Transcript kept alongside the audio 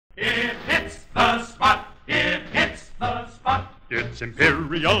It's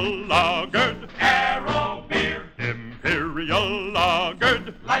Imperial Lagered Arrow beer, Imperial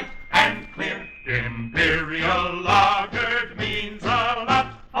Lagered light and clear. Imperial Lagered Means a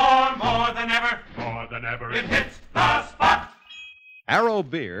lot, or more than ever. more than ever. It hits the spot. Arrow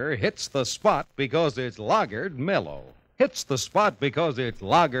beer hits the spot because it's lagered mellow. Hits the spot because it's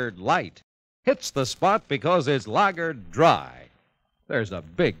lagered light. Hits the spot because it's lagered dry. There's a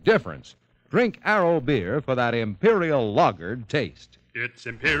big difference. Drink Arrow beer for that Imperial lagered taste. It's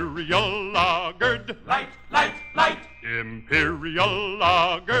Imperial Lagered Light, light, light. Imperial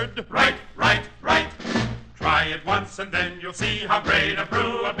Lagered Right, right, right. Try it once and then you'll see how great a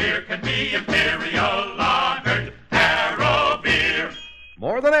brew of beer can be. Imperial Lagered Arrow beer.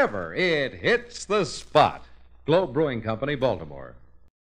 More than ever, it hits the spot. Globe Brewing Company, Baltimore.